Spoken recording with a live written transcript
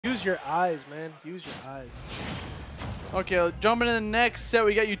Use your eyes, man. Use your eyes. Okay, jumping in the next set,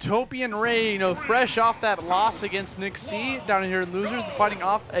 we got Utopian Ray, fresh off that loss against Nick C down here in Losers, fighting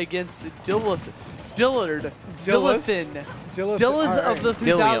off against Dillith of the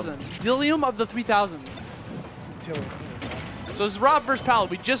 3000. Dillium of the 3000. Dillium. So this is Rob versus Palu.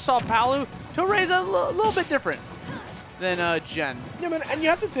 We just saw Palu. To Ray's a little bit different than Jen. Yeah, man, and you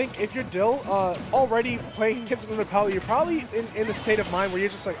have to think, if you're Dill, already playing against another Palu, you're probably in a state of mind where you're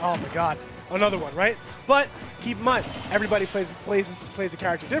just like, oh my god, another one, right? But keep in mind, everybody plays a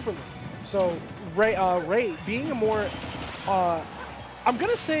character differently. So Ray being a more, I'm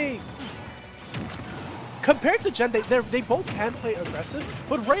gonna say, compared to Jen, they both can play aggressive,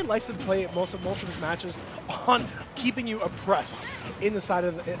 but Ray likes to play most of his matches on keeping you oppressed on the side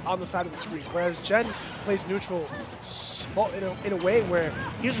of the screen, whereas Jen plays neutral in a way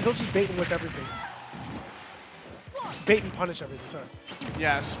whe'll just bait with everything. Bait and punish everything. Sorry.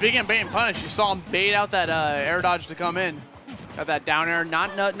 Yeah, speaking of bait and punish, you saw him bait out that air dodge to come in. Got that down air,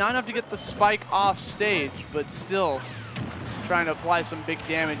 not enough to get the spike off stage, but still trying to apply some big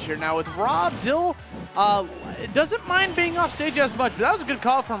damage here. Now with Rob, Dill doesn't mind being off stage as much, but that was a good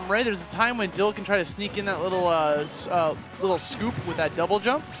call from Ray. There's a time when Dill can try to sneak in that little scoop with that double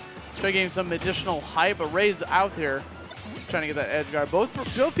jump. Try getting some additional hype, but Ray's out there trying to get that edge guard.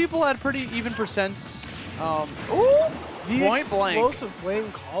 Both people had pretty even percents. The point blank. Explosive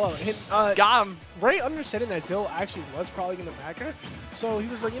flame call out. Got him. Ray understanding that Dill actually was probably going to back her, so he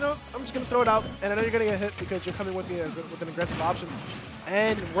was like, I'm just going to throw it out, and I know you're going to get hit because you're coming with me with an aggressive option.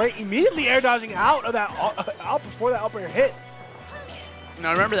 And Ray immediately air dodging out of that out before that up air hit.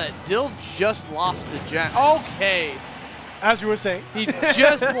 Now remember that Dill just lost to Jen. Okay. As you were saying. He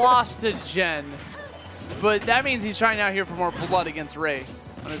just lost to Jen. But that means he's trying out here for more blood against Ray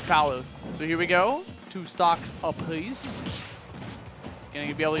on his Palu. So here we go. 2 stocks apiece.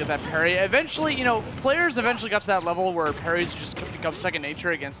 Gonna be able to get that parry. Eventually, players eventually got to that level where parries just become second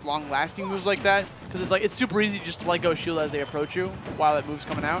nature against long-lasting moves like that. Because it's super easy just to let go shield as they approach you while that move's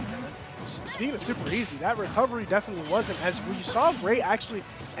coming out. Speaking of super easy, that recovery definitely wasn't. As we saw, Ray actually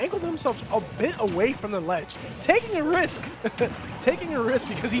angled himself a bit away from the ledge, taking a risk. Taking a risk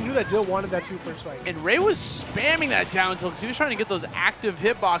because he knew that Dill wanted that 2 first fight. And Ray was spamming that down tilt because he was trying to get those active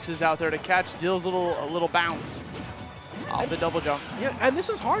hitboxes out there to catch Dill's little bounce off the double jump. Yeah, and this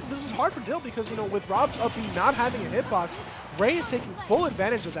is hard. This is hard for Dill because, with Rob's up B not having a hitbox, Ray is taking full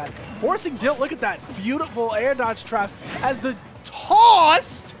advantage of that, forcing Dill. Look at that beautiful air dodge traps as the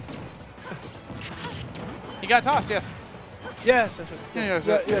tossed. He got tossed, yes. Yes.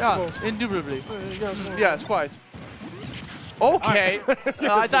 Yeah, indubitably. Yes, quite. Okay.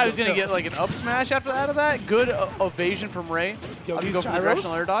 I thought he was going to get like an up smash after that. Good evasion from Ray. Yo, Go for the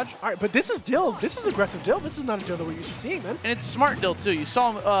directional air dodge. All right, but this is Dill. This is aggressive Dill. This is not a Dill that we're used to seeing, man. And it's smart Dill, too. You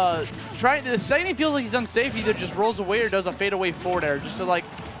saw him the second he feels like he's unsafe, he either just rolls away or does a fade away forward air just to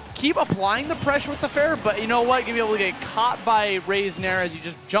keep applying the pressure with the fair. But you know what? You'll be able to get caught by Ray's nair as he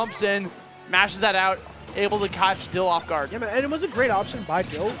just jumps in, mashes that out, able to catch Dill off guard. Yeah, man, and it was a great option by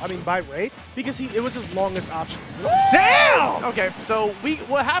Ray, because it was his longest option. Damn! Okay, so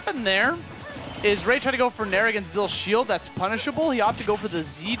what happened there is Ray tried to go for nair against Dill's shield. That's punishable. He opted to go for the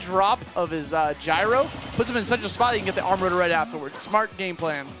Z drop of his gyro. Puts him in such a spot that he can get the arm rotor right afterwards. Smart game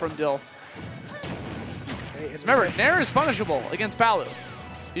plan from Dill. Remember, nair is punishable against Palu.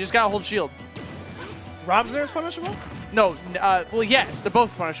 You just gotta hold shield. Rob's nair is punishable? No, well, yes, they're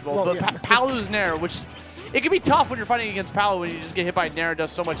both punishable, well, but yeah. Palu's nair, which it can be tough when you're fighting against Palu when you just get hit by nair and does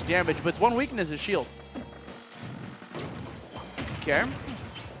so much damage, but its one weakness is shield. Okay.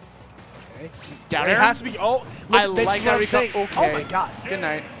 Down It air. has to be. Oh, look, I like how he saying. okay. Oh my god. Good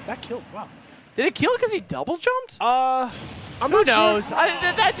night. That killed. Wow. Did it kill because he double jumped? I'm Who not knows? sure.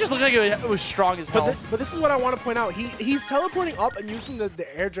 That just looked like it was strong as hell. But this is what I want to point out. He's teleporting up and using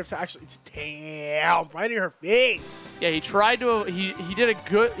the air drift to actually, damn, right in her face. Yeah, he tried to. He did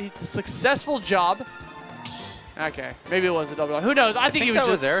a successful job. Okay, maybe it was the double. Who knows? I think he was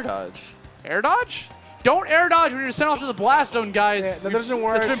just air dodge. Air dodge? Don't air dodge when you're sent off to the blast zone, guys. Yeah, that doesn't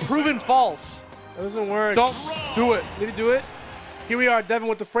work. It's been proven false. That doesn't work. Don't do it. Did he do it? Here we are, Devin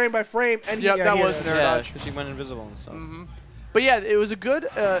with the frame by frame, and that was an air dodge. because he went invisible and stuff. But yeah, it was a good,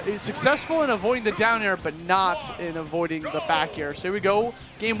 successful in avoiding the down air, but not in avoiding the back air. So here we go.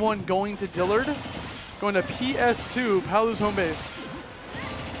 Game 1 going to Dillard. Going to PS2, Palu's home base.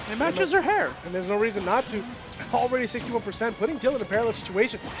 It matches her hair. And there's no reason not to. Already 61%, putting Dill in a perilous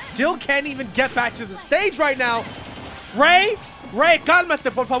situation. Dill can't even get back to the stage right now. Ray,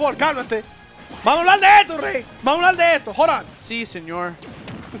 cálmate, por favor, cálmate. Vamos a hablar de esto, Ray. Vamos a hablar de esto. Hold on. Si, senor.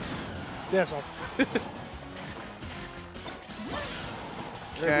 Yes, Austy.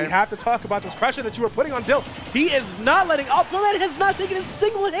 Okay. We have to talk about this pressure that you were putting on Dill. He is not letting up. My man has not taken a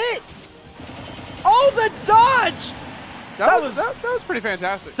single hit. Oh, the dodge! That was pretty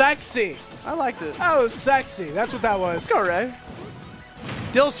fantastic. Sexy. I liked it. That was sexy. That's what that was. Let's go, Ray.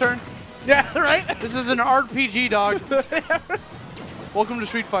 Dill's turn. Yeah, right? This is an RPG, dog. Welcome to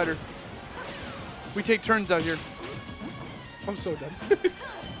Street Fighter. We take turns out here. I'm so done.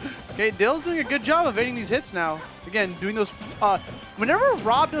 Okay, Dill's doing a good job of evading these hits now. Again, doing those. Whenever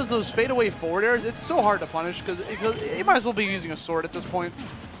Rob does those fadeaway forward airs, it's so hard to punish because he might as well be using a sword at this point.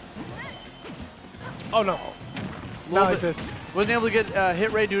 Oh no. Not like this. Wasn't able to get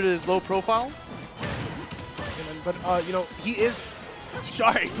hit Ray due to his low profile. But, you know, he is...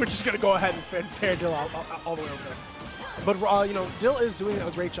 Sorry, we're just going to go ahead and fair Dill all the way over there. But, you know, Dill is doing a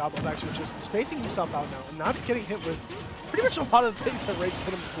great job of actually just spacing himself out now and not getting hit with pretty much a lot of the things that Ray just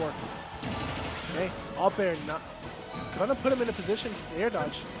hit him before. Okay, up air, not going to put him in a position to air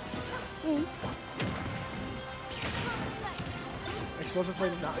dodge. Ooh. Explosive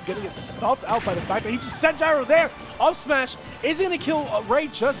Flame not going to get stuffed out by the fact that he just sent gyro there. Up smash isn't going to kill Ray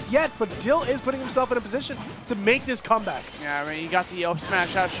just yet, but Dill is putting himself in a position to make this comeback. Yeah, I mean, you got the up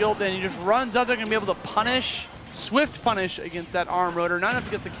smash out shield, then he just runs up there, going to be able to punish, swift punish against that arm rotor. Not enough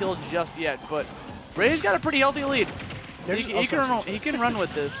to get the kill just yet, but Ray's got a pretty healthy lead. He can run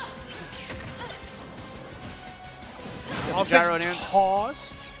with this. Gyro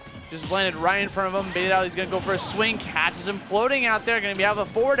tossed. Just landed right in front of him, baited out. He's going to go for a swing, catches him floating out there. Going to be able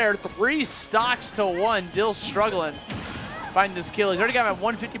to forward air 3 stocks to 1. Dill's struggling. Find this kill. He's already got him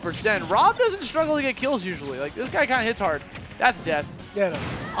at 150%. Rob doesn't struggle to get kills usually. Like, this guy kind of hits hard. That's death. Yeah, no.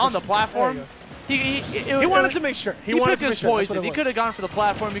 On the platform. He wanted to make sure. He picked his poison. He could have gone for the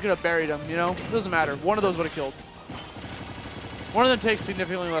platform. He could have buried him, you know? It doesn't matter. One of those would have killed. One of them takes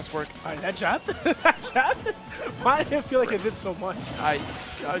significantly less work. All right, that jab? That jab? Why did it feel like it did so much?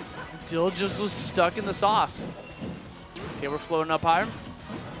 Dill just was stuck in the sauce. Okay, we're floating up higher.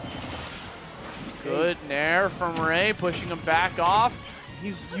 Good nair from Ray, pushing him back off.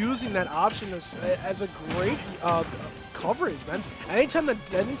 He's using that option as a great coverage, man. Anytime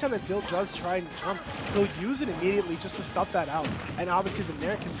that Dill does try and jump, he'll use it immediately just to stuff that out. And obviously the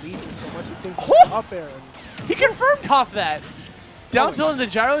nair can lead to so much of things like up air. And he confirmed off that. Down tilt into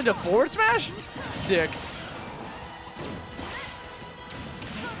gyro into forward smash? Sick.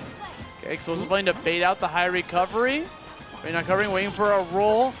 Okay, Explosive Flame to bait out the high recovery. Ray not covering, waiting for a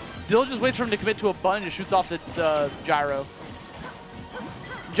roll. Dill just waits for him to commit to a button and just shoots off the gyro.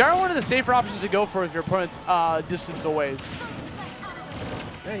 Gyro, one of the safer options to go for if your opponent's distance away.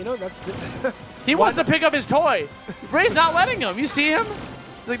 Yeah, you know, that's... He wants to pick up his toy. Ray's not letting him. You see him?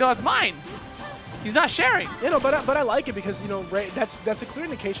 He's like, no, it's mine. He's not sharing. You know, but I like it because, you know, Ray, that's a clear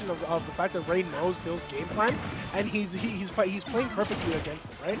indication of the fact that Ray knows Dill's game plan, and he's playing perfectly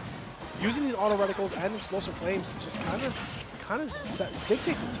against him, right? Using these auto reticles and explosive flames to just kind of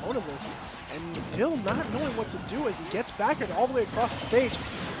dictate the tone of this, and Dill not knowing what to do as he gets backward all the way across the stage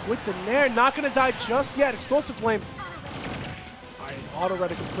with the nair. Not going to die just yet. Explosive flame. All right, auto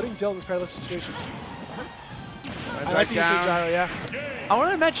reticle putting Dill in this perilous situation. I like the use of gyro, yeah. I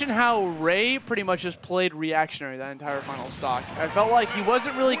want to mention how Ray pretty much just played reactionary that entire final stock. I felt like he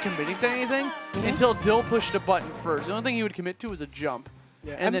wasn't really committing to anything until Dill pushed a button first. The only thing he would commit to was a jump.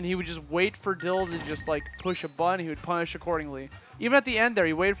 Yeah, and then he would just wait for Dill to just like push a button. He would punish accordingly. Even at the end there,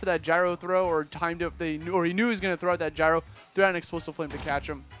 he waited for that gyro throw or timed it. Or he knew he was going to throw out that gyro, threw out an explosive flame to catch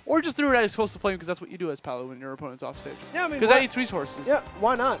him, or just threw it at explosive flame because that's what you do as Palu when your opponent's off stage. Yeah, I mean, because that eats resources. Yeah,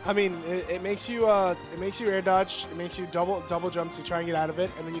 why not? I mean, it makes you air dodge. It makes you double jump to try and get out of it,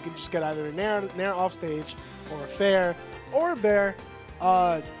 and then you can just get either a nair off stage, or a fair, or a bear.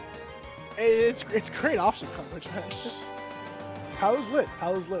 It's great option coverage, man. Palu's lit.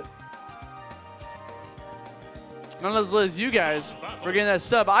 Palu's lit. None as lit as you guys for getting that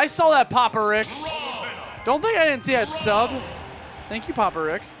sub. I saw that, Papa Rick. Don't think I didn't see that sub. Thank you, Papa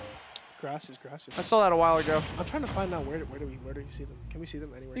Rick. Gracias. I saw that a while ago. I'm trying to find out where do you see them? Can we see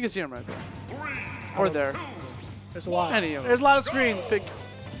them anywhere? You can see them right there. Or there. There's a lot. Any of them. There's a lot of screens. Pick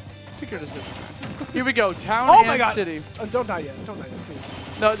your decision. Here we go. Town and city. Don't die yet. Don't die yet, please.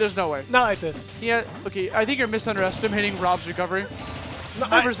 No, there's no way. Not like this. Yeah. Okay. I think you're underestimating Rob's recovery. No,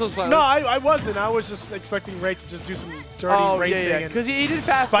 ever so slightly. No, I wasn't. I was just expecting Ray to just do some dirty Ray thing. Because he did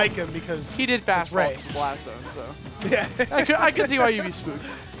fast spike him because he did fast Ray blast zone. So yeah, I could see why you'd be spooked.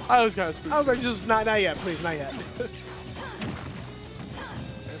 I was kind of spooked. I was like, just not yet, please, not yet.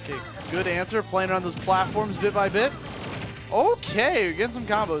 Okay, good answer. Playing on those platforms bit by bit. Okay, you're getting some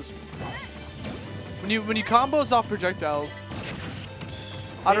combos. When you combos off projectiles,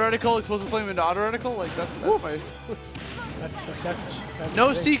 auto reticle, explosive flame into auto reticle, like that's my. That's no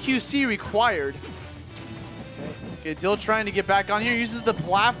great. CQC required. Okay, Dill trying to get back on here. Uses the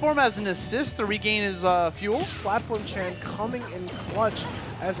platform as an assist to regain his fuel. Platform Chan coming in clutch,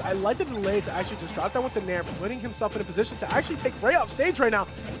 as I like the delay to actually just drop down with the Nair, putting himself in a position to actually take Ray off stage right now.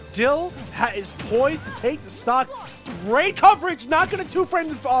 Dill is poised to take the stock. Great coverage, not going to two-frame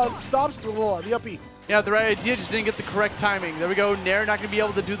the stops the up E. Yeah, the right idea, just didn't get the correct timing. There we go, Nair not going to be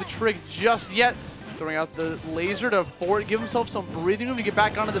able to do the trick just yet. Throwing out the laser to give himself some breathing room to get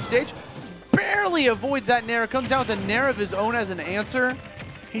back onto the stage. Barely avoids that Nair, comes down with a Nair of his own as an answer.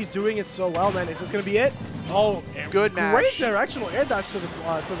 He's doing it so well, man. Is this going to be it? Oh, good match. Great directional air dash to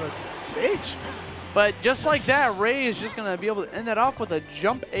the stage. But just like that, Ray is just going to be able to end that off with a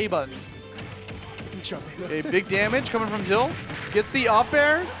jump A button. Jump A. Okay, big damage coming from Dill. Gets the up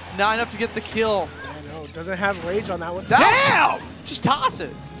air, not enough to get the kill. I know, doesn't have rage on that one. Damn! Just toss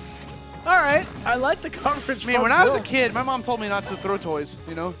it. All right, I like the coverage. I mean, when I was a kid, my mom told me not to throw toys.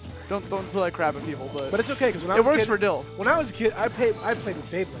 You know, don't throw that crap at people. But it's okay because when I was it works a kid, for Dill. When I was a kid, I played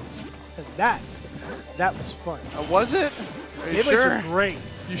with Beyblades, and that was fun. Was it? Are you Beyblades sure? were great.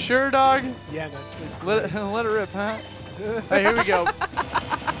 You sure, dog? Yeah, man. Let it rip, huh? Hey, here we go.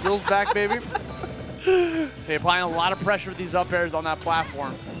 Dill's back, baby. Okay, applying a lot of pressure with these up airs on that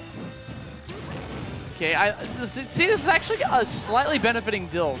platform. Okay, see, this is actually slightly benefiting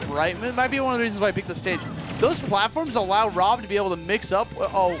Dill, right? It might be one of the reasons why I picked the stage. Those platforms allow Rob to be able to mix up.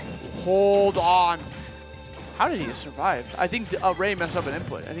 Oh, hold on. How did he survive? I think Ray messed up an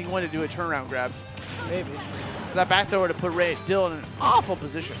input. I think he wanted to do a turnaround grab. Maybe. That back thrower to put Dill in an awful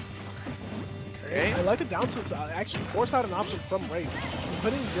position. Okay. I like the down tilts actually force out an option from Ray.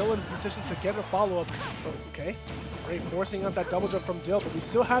 Putting Dill in a position to get a follow-up. Okay. Ray forcing out that double jump from Dill, but we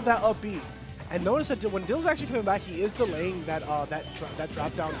still have that up B. And notice that when Dill's actually coming back, he is delaying that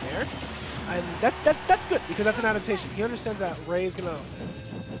drop down there. And that's good because that's an adaptation. He understands that Ray is going to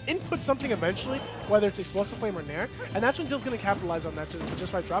input something eventually, whether it's Explosive Flame or Nair. And that's when Dill's going to capitalize on that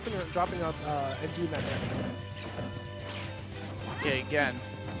just by dropping out and doing that Nair. Okay, again.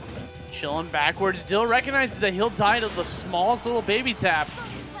 Chilling backwards. Dill recognizes that he'll die to the smallest little baby tap.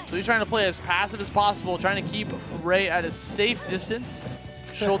 So he's trying to play as passive as possible, trying to keep Ray at a safe distance.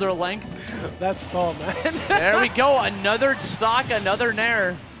 Shoulder length. That's stall, man. There we go. Another stock, another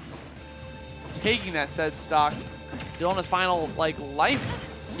Nair. Taking that said stock. Dill on his final life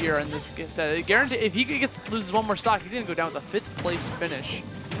here in this set. Guarantee if he loses one more stock, he's gonna go down with a 5th place finish.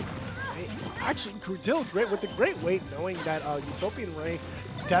 Actually, Dill with the great weight, knowing that Utopian Ray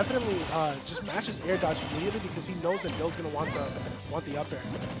definitely just matches air dodge immediately because he knows that Dill's gonna want the up air.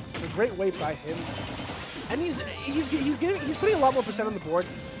 It's a great weight by him, and he's putting a lot more percent on the board,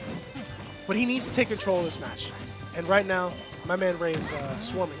 but he needs to take control of this match. And right now, my man Ray is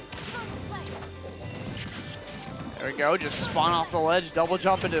swarming him. There we go, just spawn off the ledge, double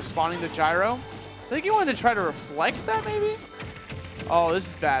jump into spawning the gyro. I think he wanted to try to reflect that maybe? Oh, this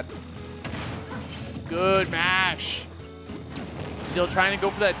is bad. Good mash. Dill trying to go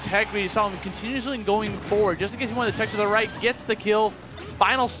for that tech, but you saw him continuously going forward. Just in case he wanted to tech to the right, gets the kill.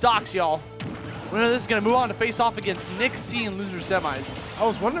 Final stocks, y'all. Winner of this is going to move on to face off against Nick C in loser semis. I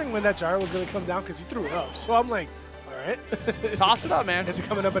was wondering when that gyro was going to come down because he threw it up. So I'm like, all right. Toss it up, man. Is it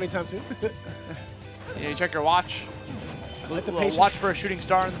coming up anytime soon? Yeah, you check your watch. Like the watch for a shooting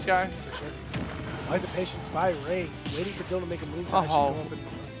star in the sky. For sure. I like the patience by Ray, waiting for Dill to make a move to actually go up and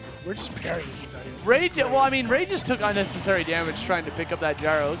we're just parrying these out here. Ray just took unnecessary damage trying to pick up that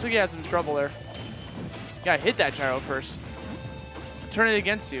gyro. Looks like he had some trouble there. You gotta hit that gyro first. Turn it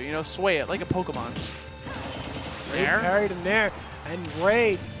against you, sway it like a Pokemon. Ray parried in there, and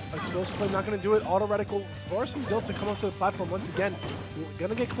Ray, Explosive Flame not gonna do it. Auto Reticle forcing Dill to come up to the platform once again.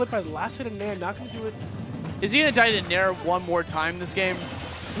 Gonna get clipped by the last hit in Nair, not gonna do it. Is he gonna die to Nair one more time this game?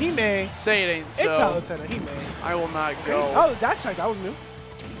 He may. Say it ain't so. It's Palutena, he may. I will not go. Oh, that was new.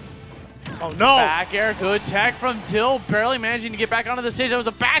 Oh no! Back air, good tech from Dill, barely managing to get back onto the stage. That was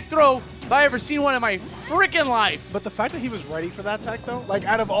a back throw if I ever seen one in my freaking life. But the fact that he was ready for that tech though,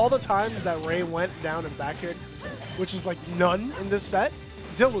 out of all the times that Ray went down and back aired, which is none in this set,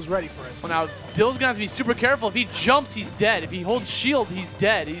 Dill was ready for it. Well, now Dill's gonna have to be super careful. If he jumps, he's dead. If he holds shield, he's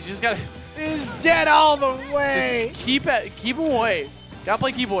dead. He's just gotta. He's dead all the way. Just keep him away. Gotta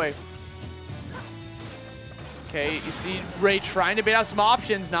play keep away. Okay, you see Ray trying to bait out some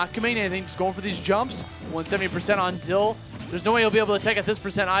options, not committing anything, just going for these jumps. 170% on Dill. There's no way he'll be able to tech at this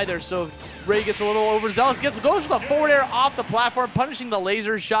percent either, so if Ray gets a little overzealous, goes for the forward air off the platform, punishing the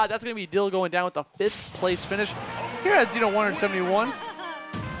laser shot. That's going to be Dill going down with the 5th place finish here at Xeno171.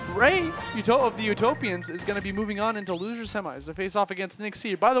 Ray of the Utopians is going to be moving on into loser semis to face off against Nick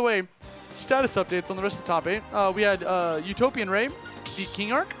C. By the way, status updates on the rest of the top 8. We had Utopian Ray beat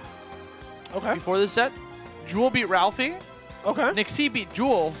King Arc. Okay. Before this set, Jewel beat Ralphie. Okay. Nick C beat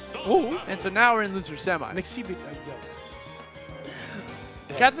Jewel. Ooh. And so now we're in loser semis. Nick C beat.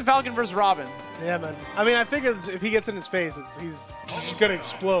 Captain Falcon versus Robin. Yeah, man. I mean, I figured if he gets in his face, he's just gonna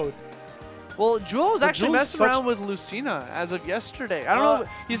explode. Well, Jewel was actually Jewel's messing around with Lucina as of yesterday. I don't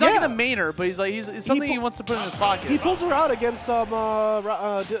know. He's not going to main her, but it's something he wants to put in his pocket. He pulled her out against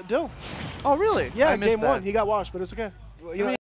Dill. Oh, really? Yeah, I missed game that. 1. He got washed, but it's okay. You know,